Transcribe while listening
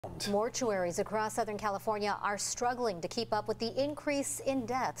Mortuaries across Southern California are struggling to keep up with the increase in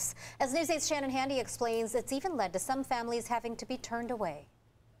deaths. As News 8's Shannon Handy explains, it's even led to some families having to be turned away.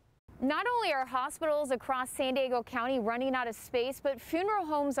 Not only are hospitals across San Diego County running out of space, but funeral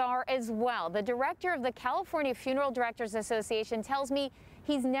homes are as well. The director of the California Funeral Directors Association tells me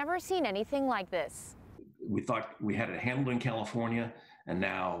he's never seen anything like this. We thought we had it handled in California, and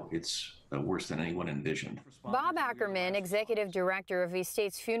now it's worse than anyone envisioned. Bob Ackerman, executive director of the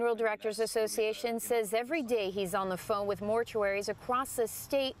state's Funeral Directors Association, says every day he's on the phone with mortuaries across the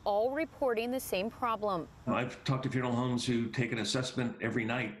state, all reporting the same problem. I've talked to funeral homes who take an assessment every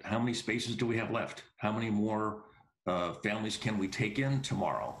night. How many spaces do we have left? How many more families can we take in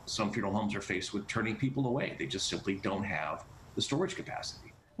tomorrow? Some funeral homes are faced with turning people away. They just simply don't have the storage capacity.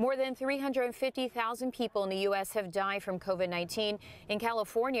 More than 350,000 people in the U.S. have died from COVID-19. In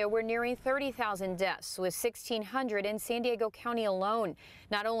California, we're nearing 30,000 deaths, with 1,600 in San Diego County alone.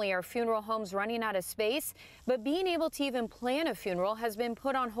 Not only are funeral homes running out of space, but being able to even plan a funeral has been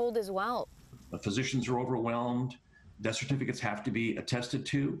put on hold as well. The physicians are overwhelmed. Death certificates have to be attested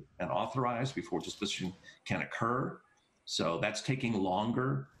to and authorized before disposition can occur. So that's taking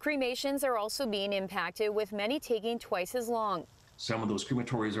longer. Cremations are also being impacted, with many taking twice as long. Some of those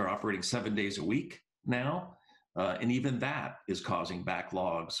crematories are operating 7 days a week now, and even that is causing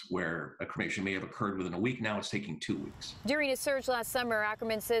backlogs where a cremation may have occurred within a week. Now it's taking 2 weeks. During a surge last summer,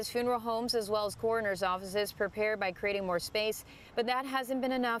 Ackerman says funeral homes as well as coroner's offices prepared by creating more space, but that hasn't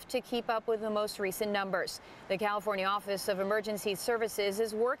been enough to keep up with the most recent numbers. The California Office of Emergency Services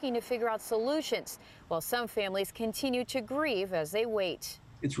is working to figure out solutions, while some families continue to grieve as they wait.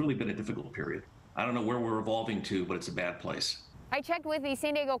 It's really been a difficult period. I don't know where we're evolving to, but it's a bad place. I checked with the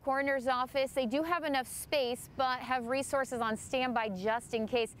San Diego Coroner's Office. They do have enough space, but have resources on standby just in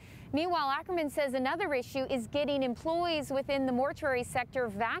case. Meanwhile, Ackerman says another issue is getting employees within the mortuary sector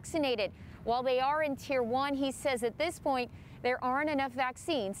vaccinated. While they are in Tier 1, he says at this point there aren't enough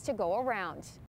vaccines to go around.